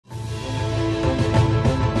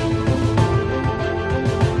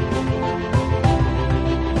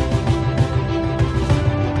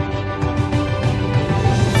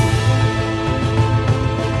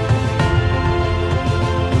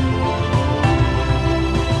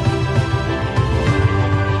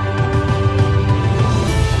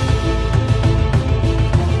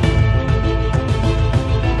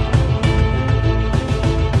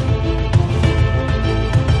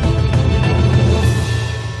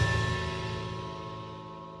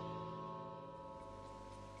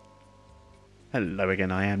Hello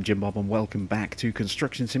again, I am Jim Bob and welcome back to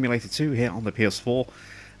Construction Simulator 2 here on the PS4,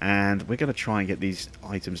 and we're going to try and get these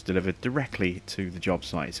items delivered directly to the job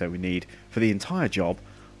site. So we need, for the entire job,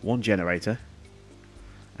 1 generator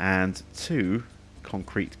and 2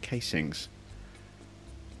 concrete casings.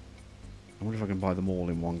 I wonder if I can buy them all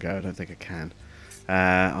in one go. I don't think I can.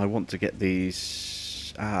 I want to get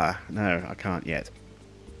these... no, I can't yet.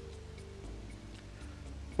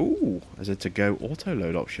 Ooh, there's a to-go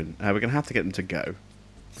auto-load option. We're going to have to get them to go.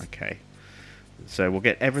 Okay. So we'll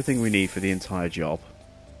get everything we need for the entire job.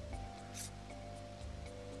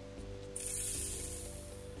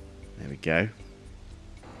 There we go.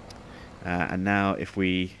 And now if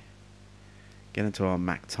we get into our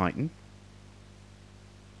Mac Titan.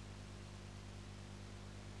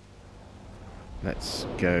 Let's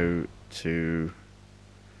go to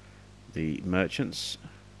the merchants.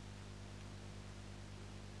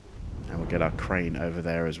 And we'll get our crane over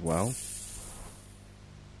there as well.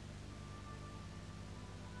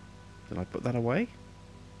 Did I put that away?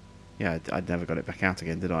 Yeah, I never got it back out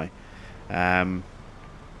again, did I?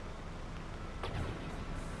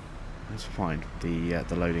 Let's find the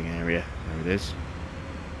loading area. There it is.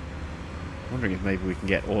 Wondering if maybe we can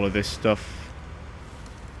get all of this stuff.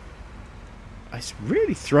 It's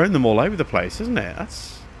really thrown them all over the place, isn't it?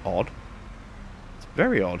 That's odd. It's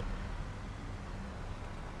very odd.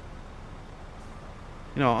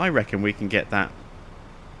 You know, I reckon we can get that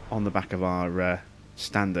on the back of our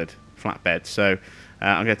standard flatbed. So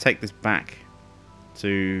I'm going to take this back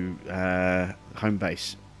to home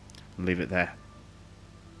base and leave it there.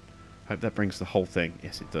 Hope that brings the whole thing.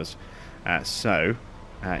 Yes, it does.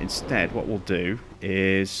 Instead, what we'll do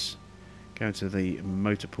is go into the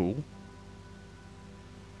motor pool.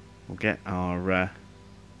 We'll get our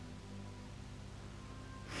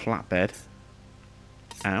flatbed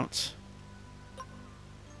out.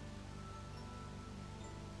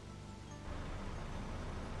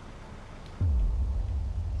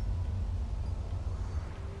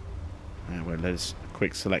 Well, let us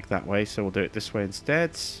quick select that way, so we'll do it this way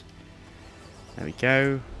instead. There we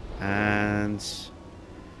go. And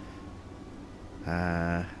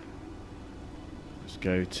let's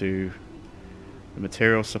go to the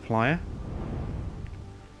material supplier.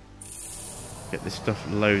 Get this stuff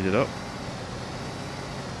loaded up.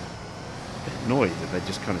 A bit annoyed that they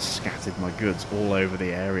just kind of scattered my goods all over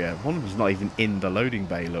the area. One of them's not even in the loading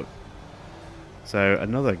bay, look. So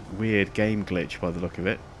another weird game glitch by the look of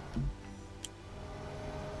it.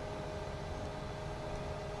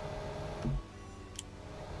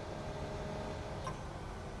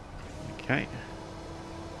 Okay.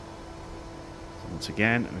 So once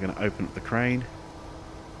again, we're going to open up the crane.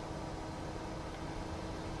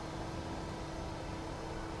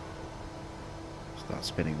 Start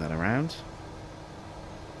spinning that around.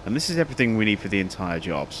 And this is everything we need for the entire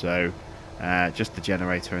job. So just the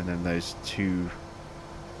generator and then those 2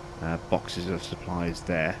 boxes of supplies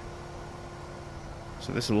there.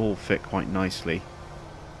 So this will all fit quite nicely.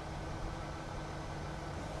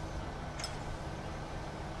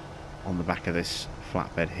 On the back of this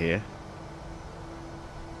flatbed here.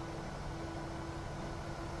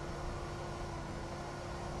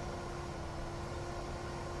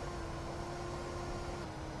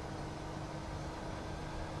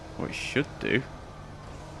 What it should do.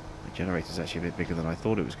 The generator's actually a bit bigger than I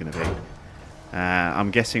thought it was going to be. I'm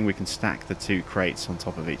guessing we can stack the 2 crates on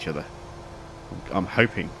top of each other. I'm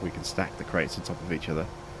hoping we can stack the crates on top of each other.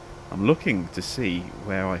 I'm looking to see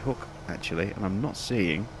where I hook actually, and I'm not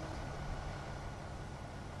seeing.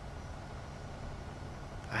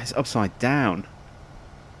 It's upside down.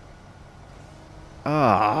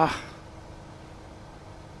 Ah,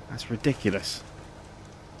 that's ridiculous.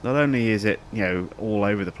 Not only is it, you know, all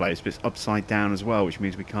over the place, but it's upside down as well, which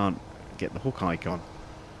means we can't get the hook icon.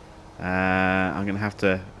 I'm going to have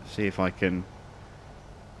to see if I can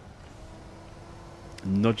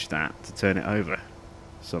nudge that to turn it over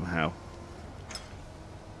somehow.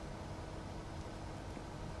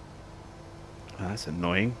 Oh, that's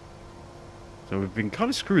annoying. So we've been kind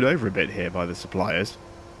of screwed over a bit here by the suppliers.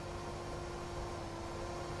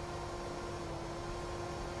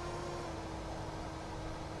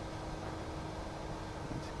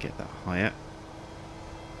 Let's get that higher.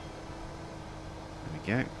 There we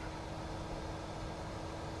go.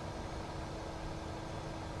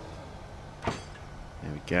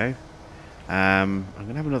 There we go. I'm going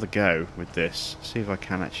to have another go with this. See if I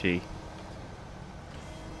can actually...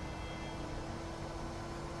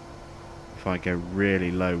 If I go really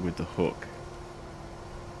low with the hook.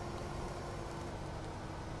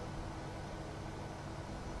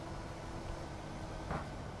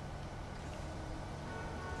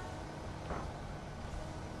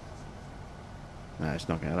 No, it's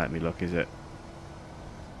not going to let me look, is it?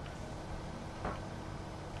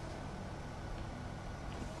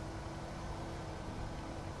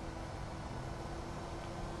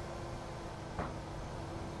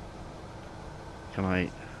 Can I...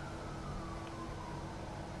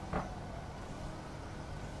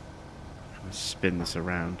 spin this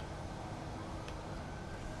around?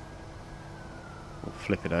 Or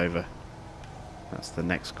flip it over? That's the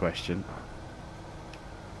next question.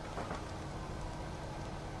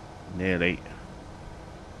 Nearly.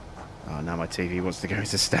 Oh, now my TV wants to go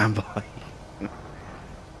into standby.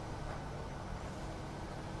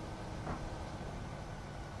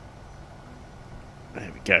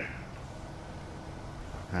 There we go.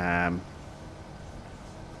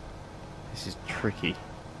 This is tricky.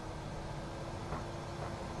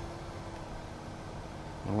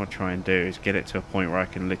 What I want to try and do is get it to a point where I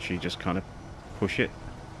can literally just kind of push it.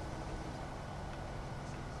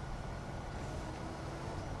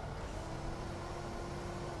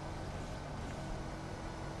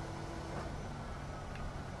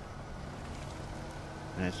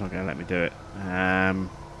 And it's not going to let me do it.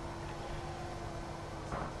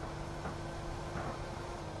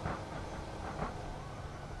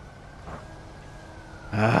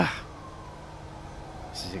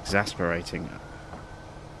 This is exasperating.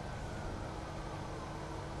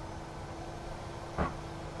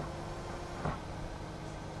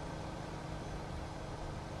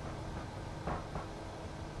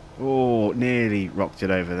 Oh, nearly rocked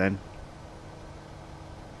it over then.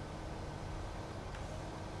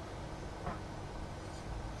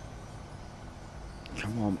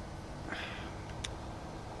 Come on.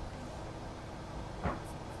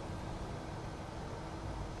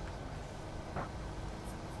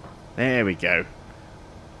 There we go.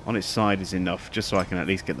 On its side is enough, just so I can at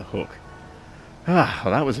least get the hook. Ah,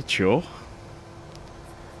 well, that was a chore.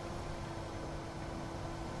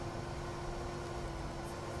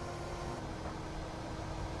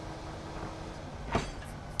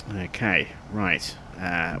 Okay, right.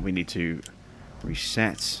 We need to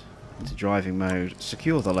reset into driving mode,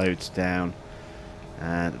 secure the loads down,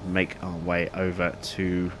 and make our way over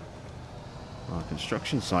to our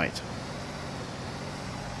construction site.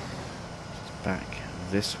 Just back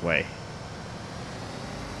this way.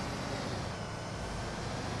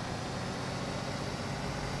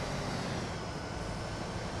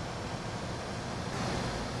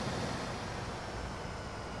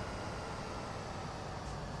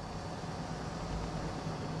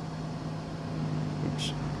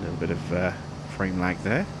 A little bit of frame lag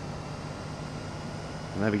there.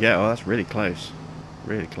 And there we go. Oh, that's really close.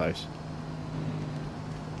 Really close.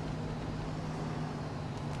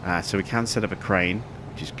 So we can set up a crane,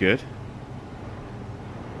 which is good.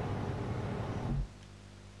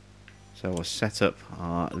 So we'll set up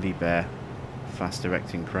our Liebherr fast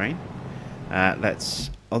directing crane. Let's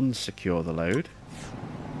unsecure the load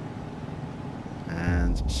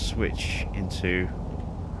and switch into...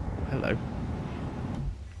 hello.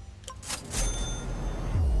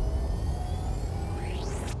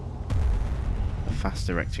 Fast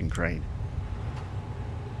directing crane.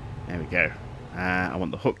 There we go. I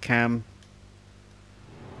want the hook cam.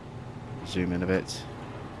 Zoom in a bit.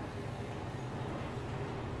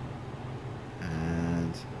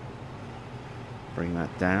 And bring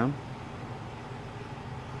that down.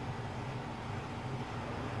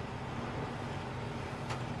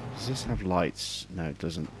 Does this have lights? No, it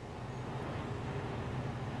doesn't.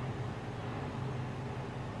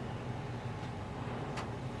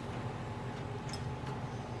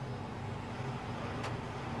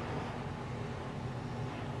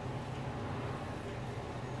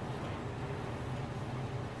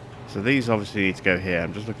 So these obviously need to go here.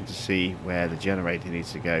 I'm just looking to see where the generator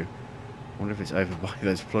needs to go. I wonder if it's over by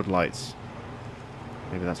those floodlights.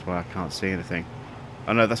 Maybe that's why I can't see anything.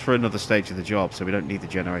 Oh no, that's for another stage of the job, so we don't need the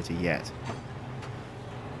generator yet.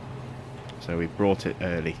 So we brought it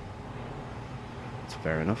early. That's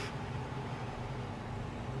fair enough.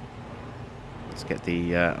 Let's get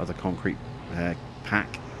the other concrete pack.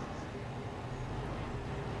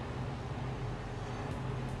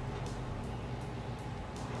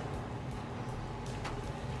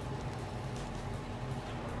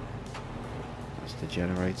 The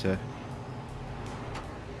generator.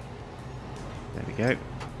 There we go.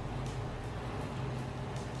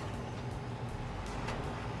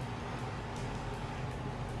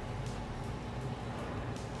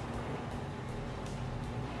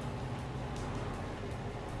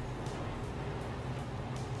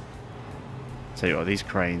 Tell you what, these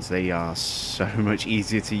cranes, they are so much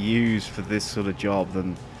easier to use for this sort of job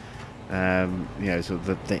than you know, sort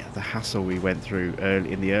of the hassle we went through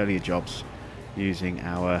early in the earlier jobs. using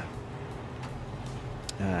our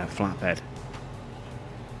flatbed.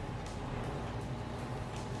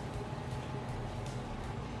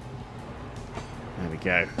 There we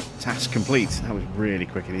go. Task complete. That was really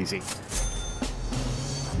quick and easy.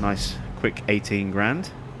 Nice, quick 18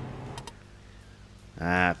 grand.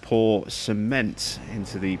 Pour cement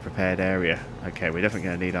into the prepared area. Okay, we're definitely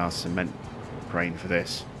going to need our cement crane for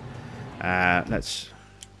this. Let's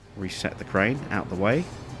reset the crane out the way.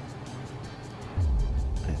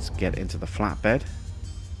 Let's get into the flatbed.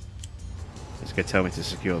 It's going to tell me to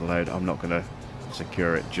secure the load. I'm not going to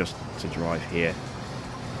secure it, just to drive here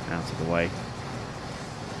out of the way.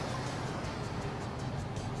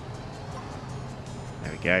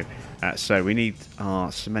 There we go. So we need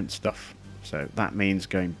our cement stuff. So that means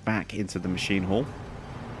going back into the machine hall.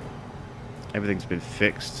 Everything's been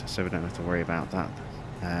fixed, so we don't have to worry about that.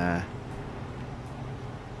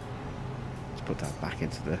 Let's put that back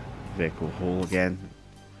into the vehicle hall again,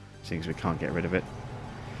 seeing as we can't get rid of it.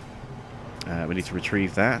 We need to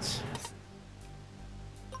retrieve that.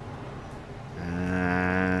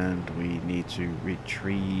 And we need to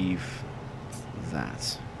retrieve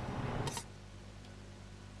that.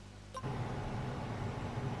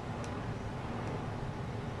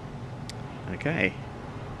 Okay.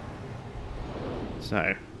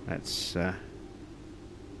 So, let's get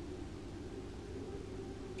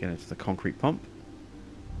into the concrete pump.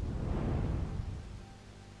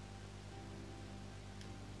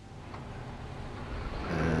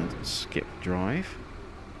 And skip drive.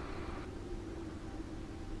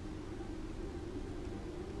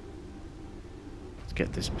 Let's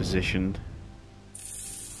get this positioned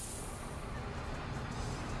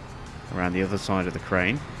around the other side of the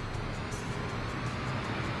crane.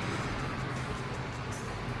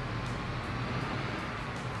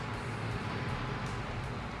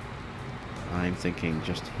 I'm thinking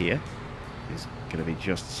just here is going to be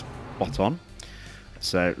just spot on.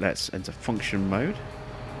 So let's enter function mode.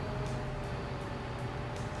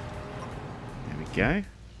 There we go.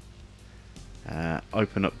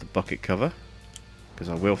 Open up the bucket cover, because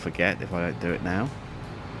I will forget if I don't do it now.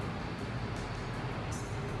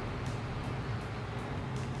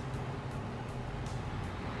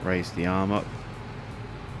 Raise the arm up,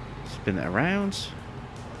 spin it around.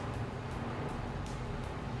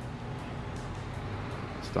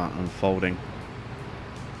 Start unfolding.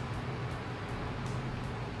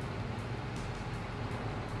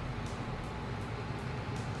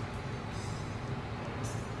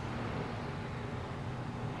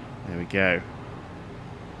 There we go.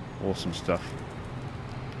 Awesome stuff.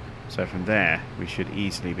 So from there, we should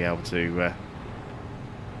easily be able to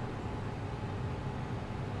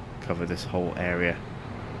cover this whole area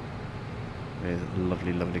with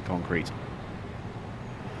lovely, lovely concrete.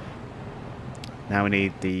 Now we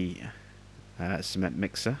need the cement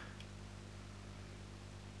mixer.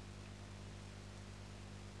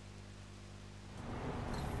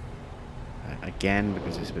 Again,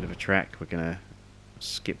 because it's a bit of a trek, we're going to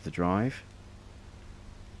skip the drive.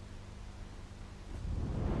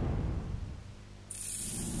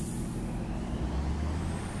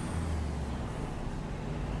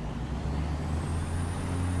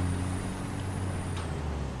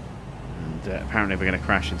 Apparently we're going to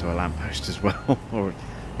crash into a lamppost as well. Or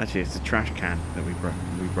actually it's a trash can that we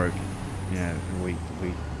broke. Yeah, we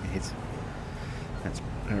hit. Let's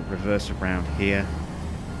reverse around here.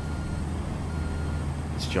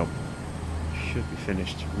 This job should be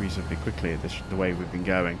finished reasonably quickly at the way we've been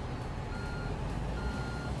going.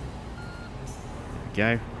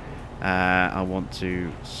 There we go. I want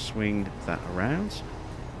to swing that around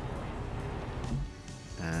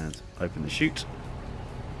and open the chute.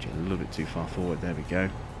 A little bit too far forward. There we go.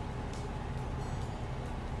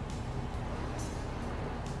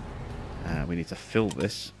 We need to fill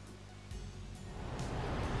this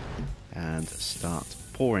and start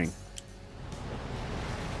pouring.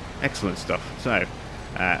 Excellent stuff. So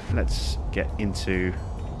let's get into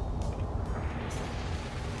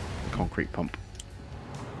the concrete pump.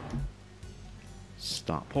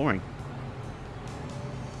 Start pouring.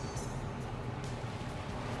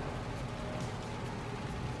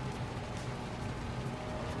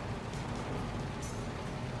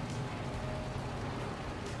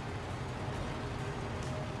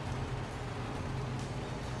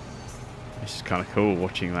 It's kind of cool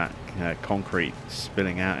watching that concrete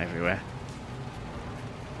spilling out everywhere.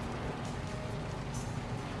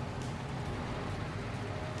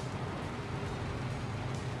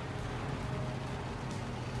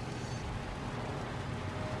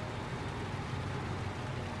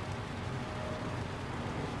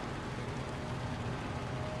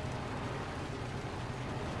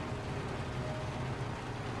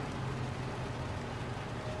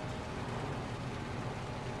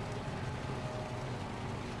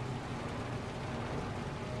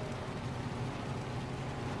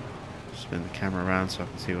 Spin the camera around so I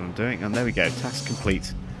can see what I'm doing. And there we go, task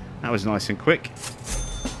complete. That was nice and quick.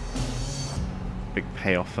 Big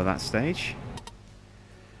payoff for that stage.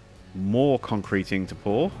 More concreting to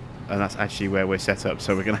pour, and that's actually where we're set up.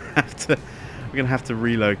 So we're gonna have to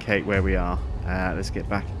relocate where we are. Let's get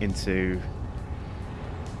back into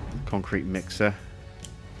the concrete mixer.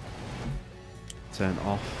 Turn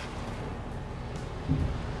off.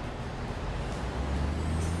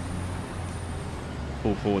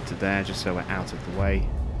 Pull forward to there just so we're out of the way.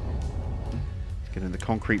 Let's get in the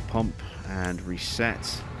concrete pump and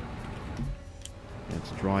reset. Get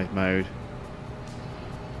into drive mode.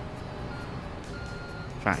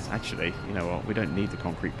 In fact, actually, you know what? We don't need the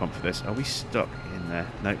concrete pump for this. Are we stuck in there?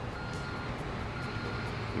 Nope.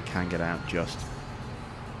 We can get out just.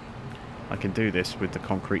 I can do this with the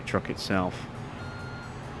concrete truck itself.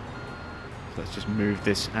 So let's just move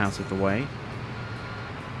this out of the way.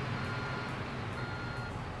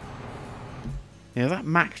 Yeah, that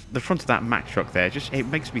the front of that Mack truck there, it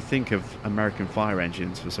makes me think of American fire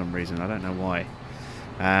engines for some reason. I don't know why.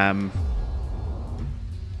 I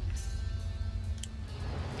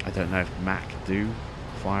don't know if Mack do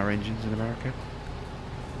fire engines in America.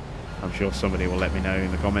 I'm sure somebody will let me know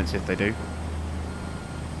in the comments if they do.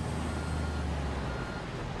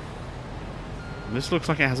 This looks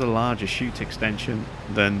like it has a larger chute extension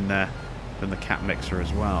than the cat mixer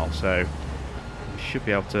as well, so we should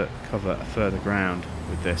be able to cover further ground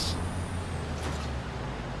with this.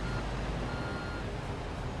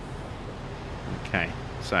 Okay,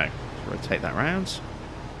 so let's rotate that round.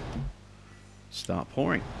 Start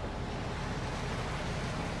pouring.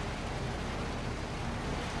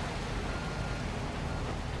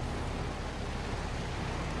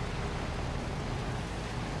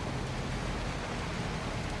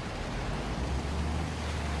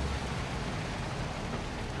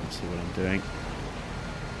 Let's see what I'm doing.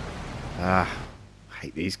 I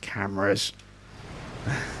hate these cameras.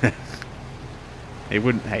 It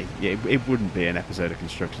wouldn't. Hey, it wouldn't be an episode of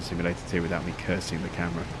Construction Simulator 2 without me cursing the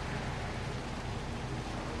camera.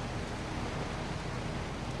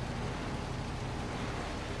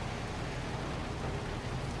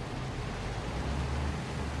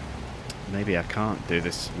 Maybe I can't do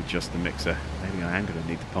this with just the mixer. Maybe I am going to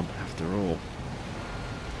need the pump after all.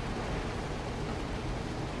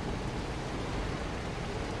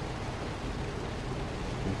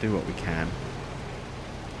 We'll do what we can.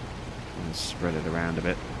 And spread it around a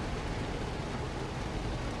bit.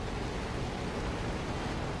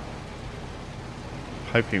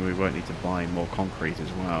 Hoping we won't need to buy more concrete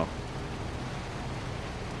as well.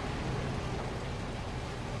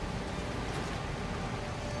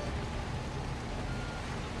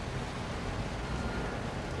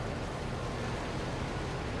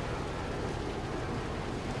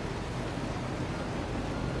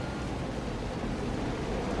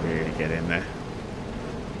 Really get in there.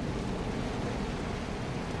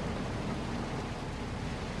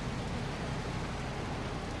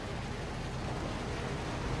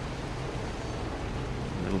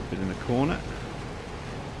 A little bit in the corner.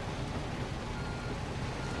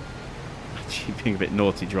 Actually being a bit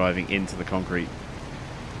naughty driving into the concrete.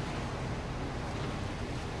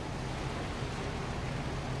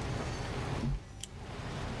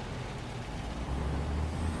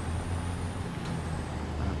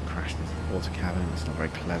 Water cabin, it's not very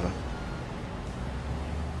clever.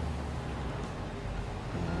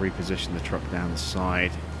 I'll reposition the truck down the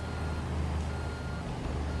side.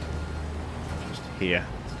 Just here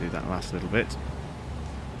to do that last little bit.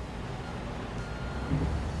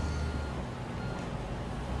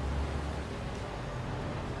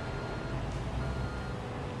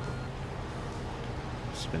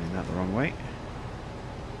 Spinning that the wrong way.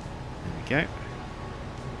 There we go.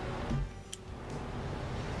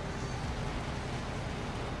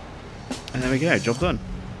 And there we go, job done.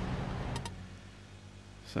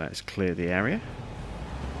 So let's clear the area.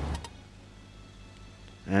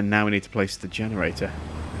 And now we need to place the generator.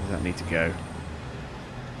 Where does that need to go?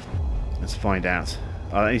 Let's find out.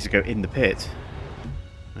 Oh, that needs to go in the pit.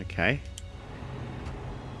 Okay.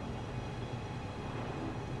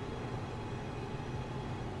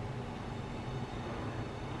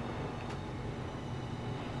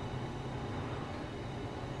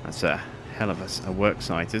 That's a hell of a work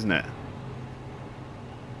site, isn't it?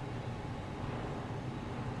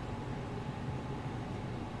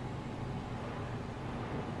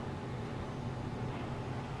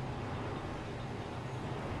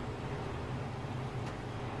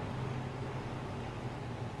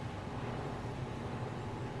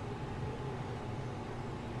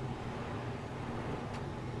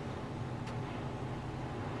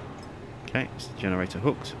 Okay, it's the generator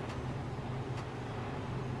hooked.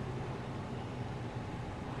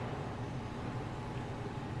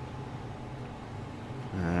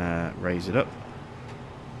 raise it up.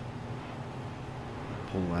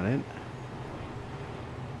 Pull that in.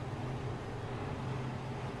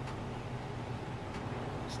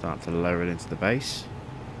 Start to lower it into the base.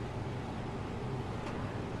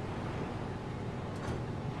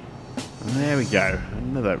 And there we go.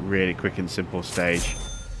 Another really quick and simple stage.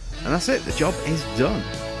 And that's it. The job is done.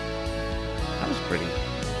 That was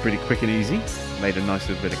pretty quick and easy. Made a nice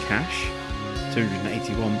little bit of cash.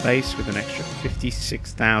 281 base with an extra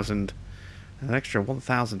 56,000. An extra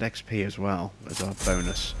 1,000 XP as well as our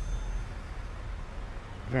bonus.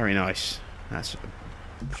 Very nice. That's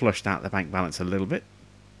flushed out the bank balance a little bit.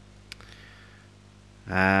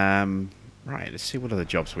 Right, let's see what other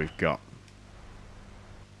jobs we've got.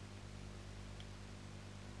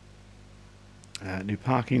 New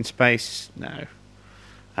parking space? No.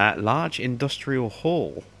 Large industrial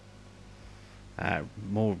hall.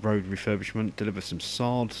 More road refurbishment. Deliver some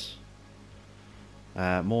sods.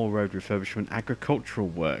 More road refurbishment. Agricultural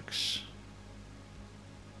works.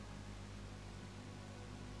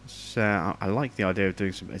 So, I like the idea of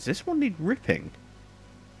doing some... Does this one need ripping?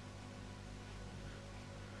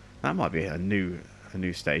 That might be a new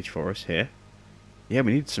stage for us here. Yeah,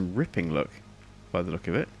 we need some ripping look, by the look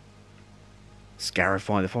of it.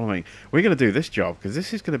 Scarify the following. We're going to do this job because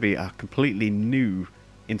this is going to be a completely new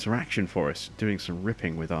interaction for us. Doing some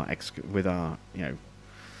ripping with our you know,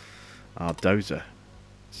 our dozer.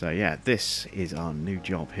 So yeah, this is our new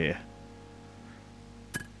job here.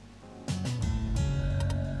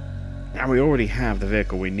 And we already have the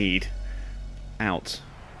vehicle we need out.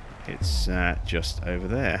 It's just over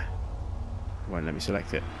there. Won't let me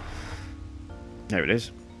select it. There it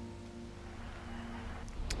is.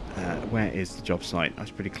 Where is the job site?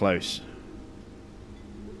 That's pretty close.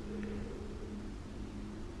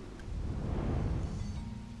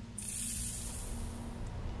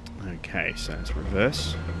 Okay, so let's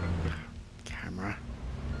reverse. Camera.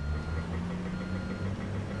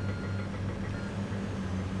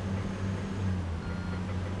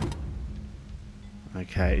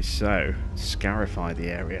 Okay, so scarify the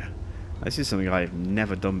area. This is something I've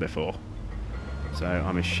never done before. So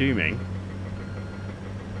I'm assuming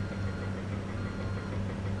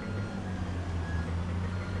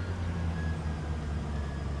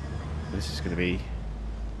this is going to be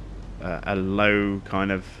a low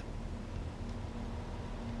kind of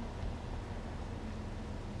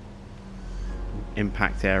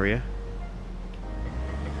impact area.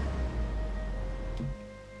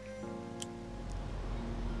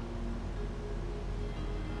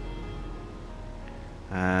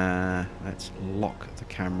 Let's lock the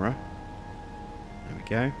camera. There we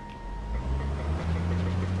go.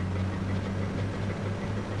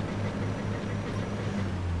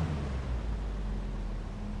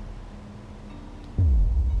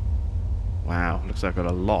 Wow, looks like I've got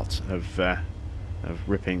a lot of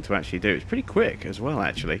ripping to actually do. It's pretty quick as well,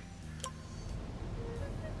 actually.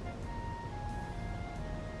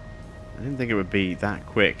 I didn't think it would be that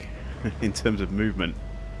quick in terms of movement.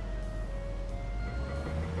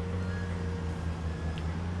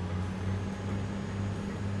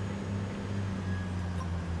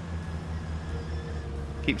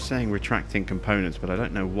 Keeps saying retracting components, but I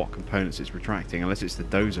don't know what components it's retracting, unless it's the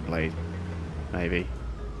dozer blade, maybe.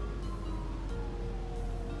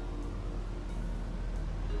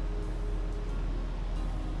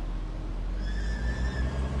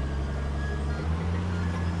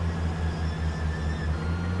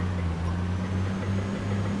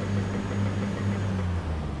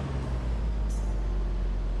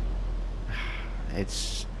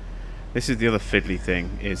 This is the other fiddly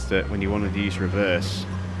thing, is that when you want to use reverse,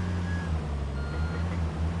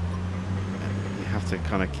 you have to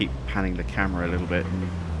kind of keep panning the camera a little bit, and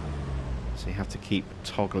so you have to keep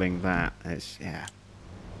toggling that. It's, yeah,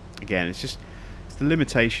 again, it's the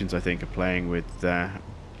limitations, I think, of playing with a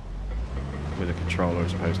controller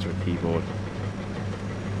as opposed to a keyboard.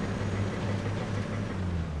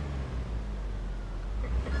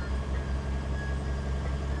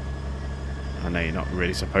 I know you're not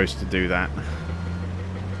really supposed to do that.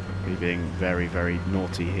 Me being very, very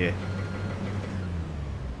naughty here.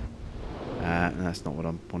 And that's not what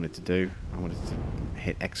I wanted to do. I wanted to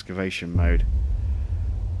hit excavation mode.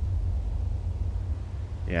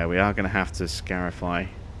 Yeah, we are going to have to scarify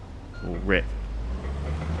or rip.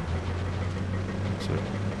 So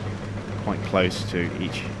quite close to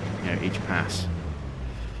each pass.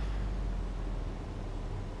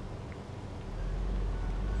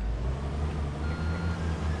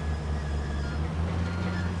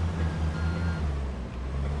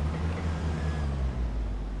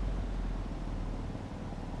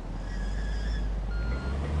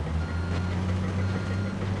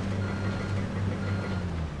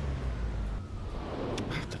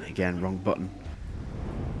 again, wrong button.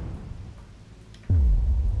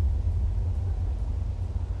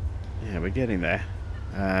 Yeah, we're getting there.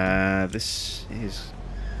 This is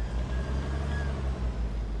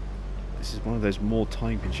one of those more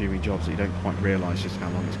time-consuming jobs that you don't quite realise just how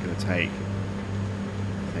long it's going to take,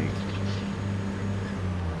 I think.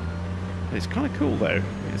 It's kind of cool though.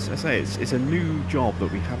 As I say, it's a new job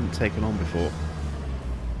that we haven't taken on before,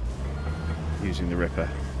 using the Ripper.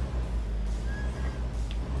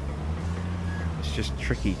 It's just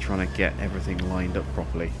tricky trying to get everything lined up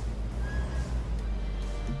properly.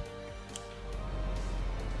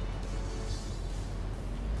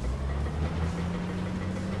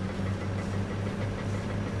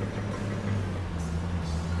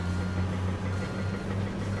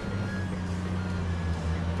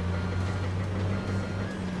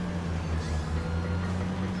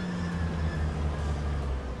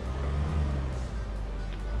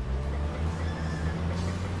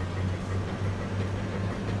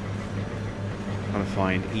 Trying to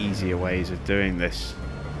find easier ways of doing this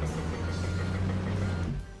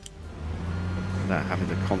without having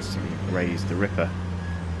to constantly raise the Ripper.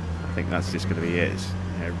 I think that's just going to be it. It's,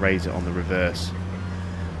 you know, raise it on the reverse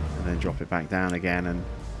and then drop it back down again, and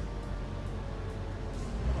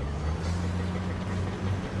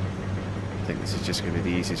I think this is just going to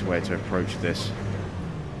be the easiest way to approach this.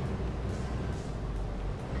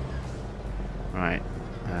 Right.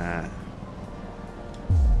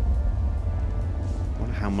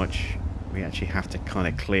 Wonder how much we actually have to kind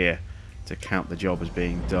of clear to count the job as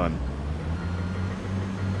being done.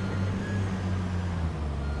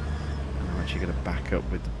 And I'm actually going to back up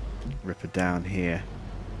with the Ripper down here,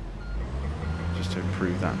 just to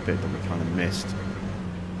improve that bit that we kind of missed.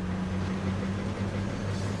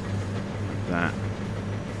 Like that.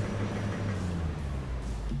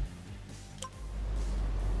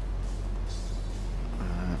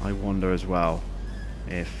 I wonder as well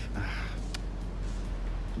if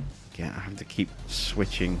again, I have to keep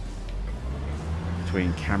switching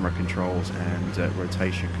between camera controls and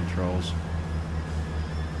rotation controls.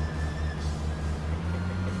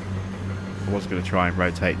 I was going to try and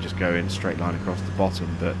rotate and just go in a straight line across the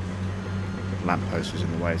bottom, but the lamppost was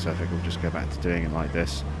in the way, so I think we'll just go back to doing it like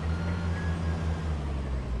this.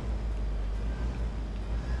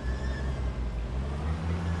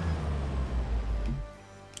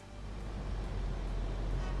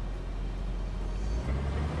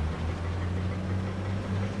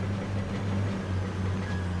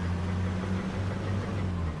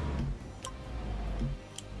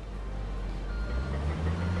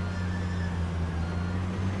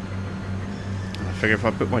 I figure if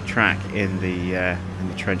I put my track in the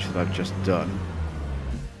trench that I've just done,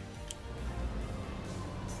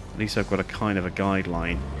 at least I've got a kind of a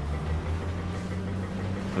guideline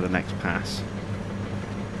for the next pass.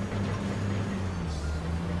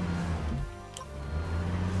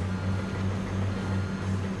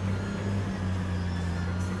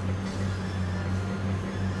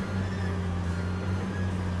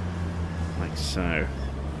 Like so.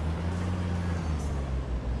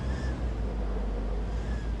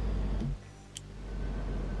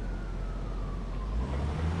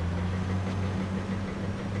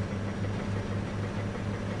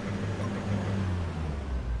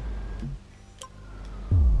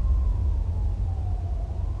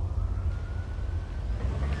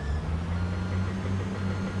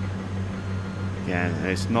 Again,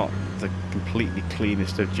 it's not the completely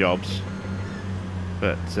cleanest of jobs,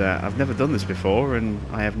 but I've never done this before, and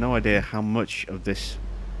I have no idea how much of this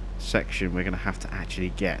section we're going to have to actually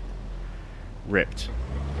get ripped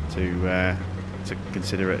to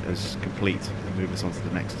consider it as complete and move us on to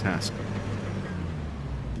the next task.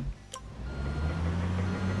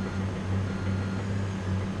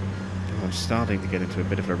 I'm starting to get into a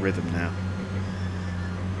bit of a rhythm now.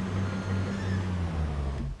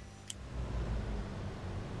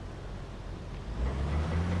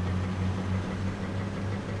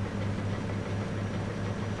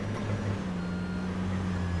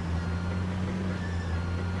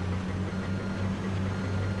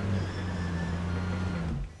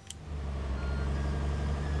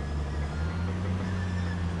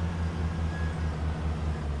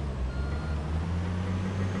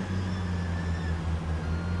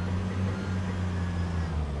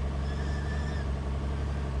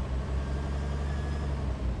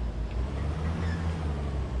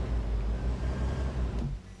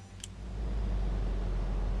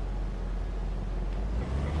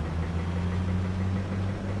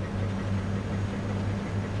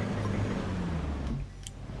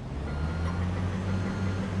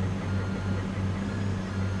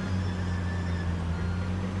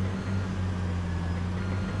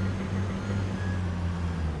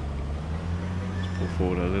 pull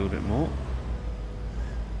forward a little bit more.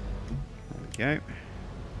 There we go.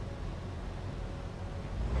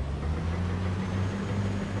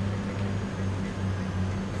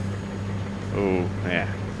 Oh,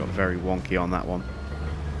 yeah, got very wonky on that one.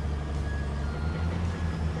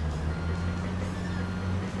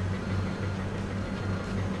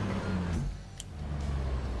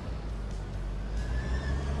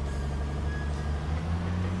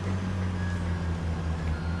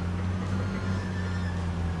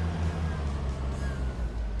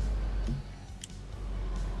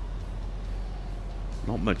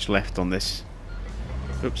 Not much left on this.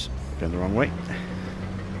 Oops, going the wrong way.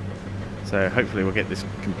 So hopefully we'll get this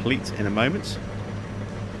complete in a moment.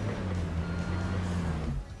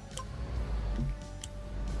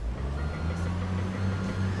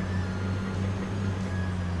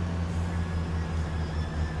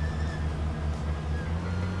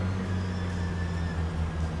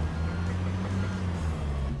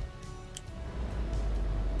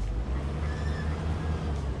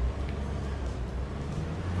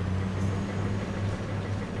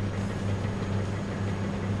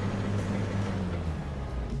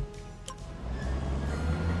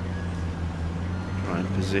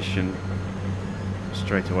 Position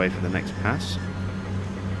straight away for the next pass.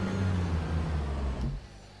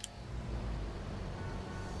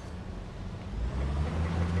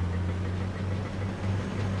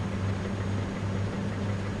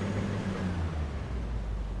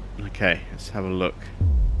 Okay, let's have a look.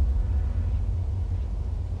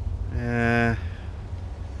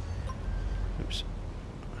 Oops.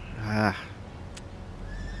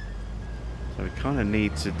 So we kind of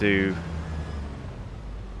need to do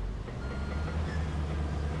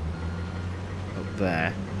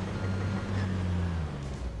there.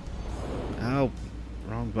 Oh,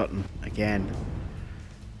 wrong button again.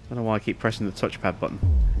 I don't know why I keep pressing the touchpad button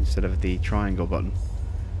instead of the triangle button.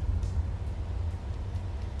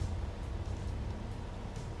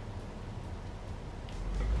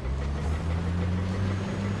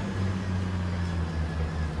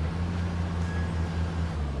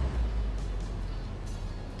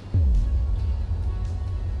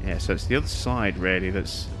 Yeah, so it's the other side really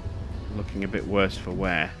that's looking a bit worse for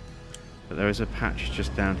wear, but there is a patch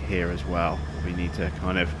just down here as well we need to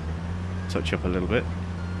kind of touch up a little bit.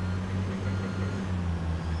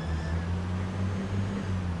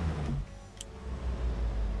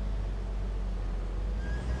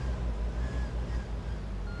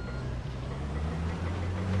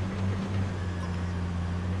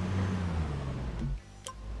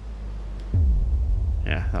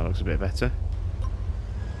 Yeah, that looks a bit better.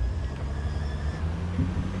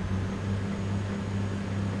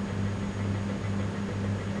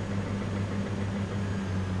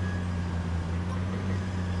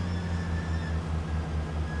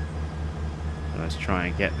 Let's try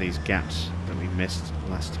and get these gaps that we missed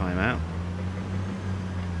last time out.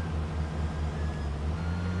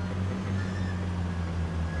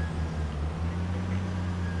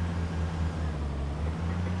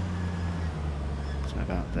 So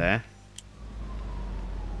about there.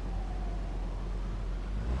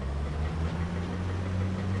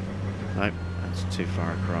 Nope, that's too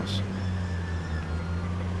far across.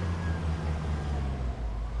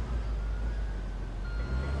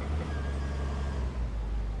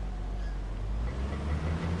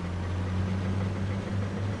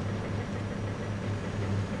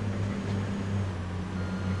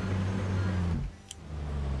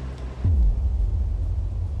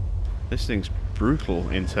 This thing's brutal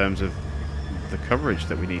in terms of the coverage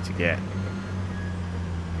that we need to get.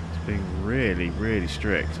 It's being really, really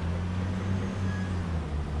strict.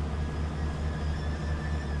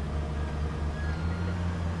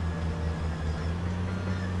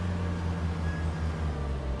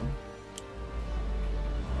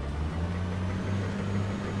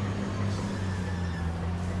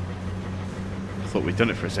 I thought we'd done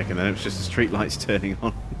it for a second, then it was just the street lights turning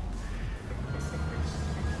on.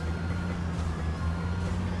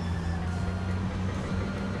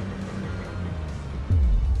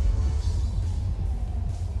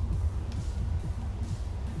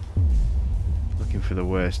 For the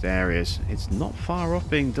worst areas. It's not far off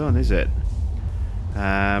being done, is it?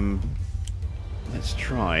 Let's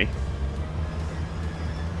try.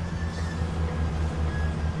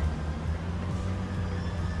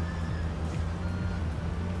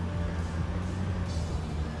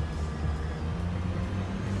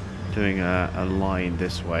 Doing a line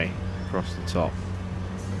this way across the top.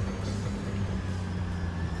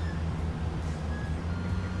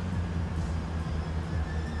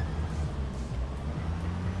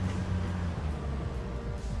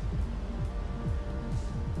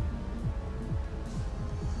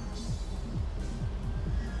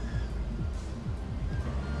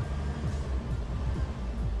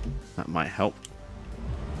 might help.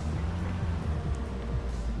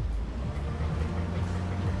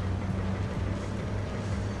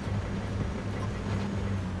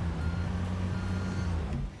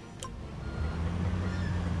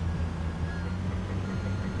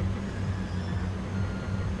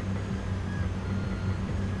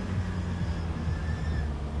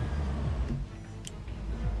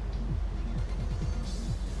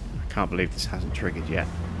 I can't believe this hasn't triggered yet.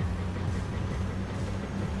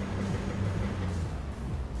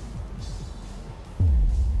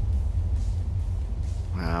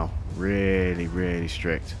 Wow, really, really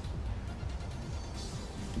strict.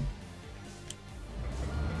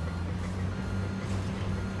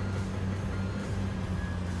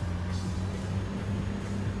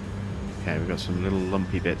 Okay, we've got some little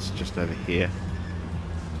lumpy bits just over here.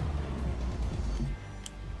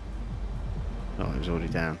 Oh, it was already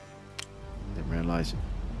down. Didn't realise.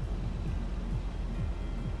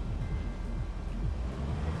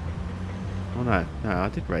 Oh no, I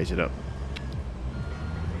did raise it up.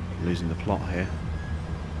 I'm losing the plot here.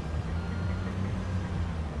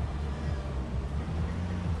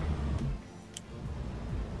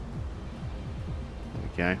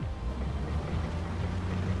 There we go.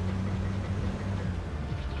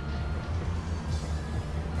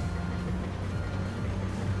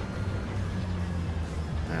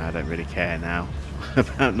 I don't really care now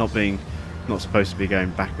about not supposed to be going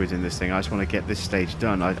backwards in this thing. I just want to get this stage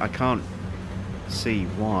done. I can't see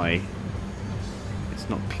why it's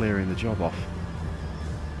not clearing the job off.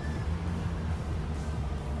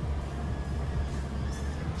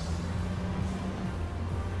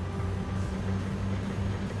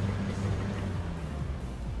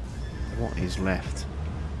 What is left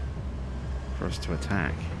for us to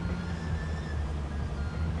attack?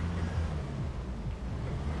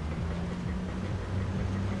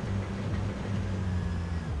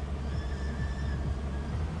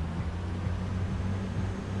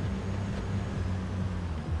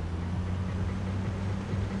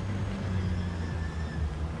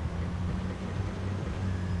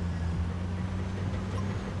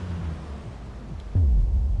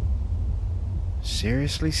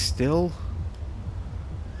 Seriously, still?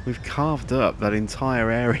 We've carved up that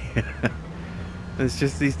entire area. There's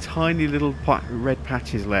just these tiny little red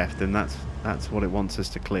patches left, and that's what it wants us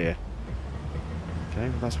to clear. Okay,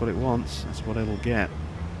 well, that's what it wants. That's what it'll get.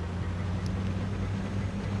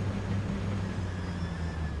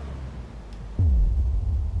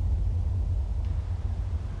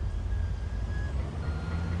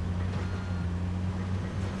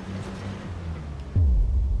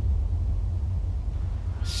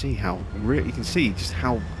 See how really you can see just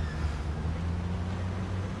how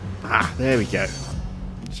there we go.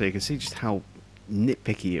 So you can see just how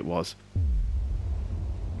nitpicky it was.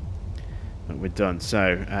 But we're done.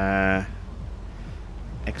 So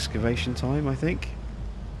excavation time, I think.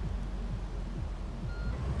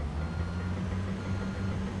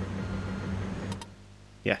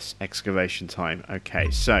 Yes, excavation time. Okay,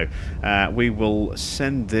 so we will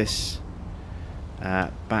send this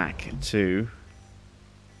back to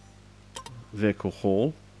vehicle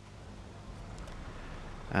hall,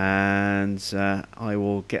 and I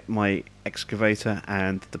will get my excavator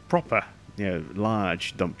and the proper,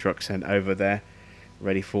 large dump truck sent over there,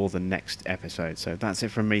 ready for the next episode. So that's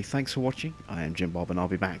it from me. Thanks for watching. I am Jim Bob, and I'll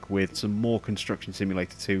be back with some more Construction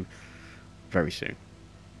Simulator 2 very soon.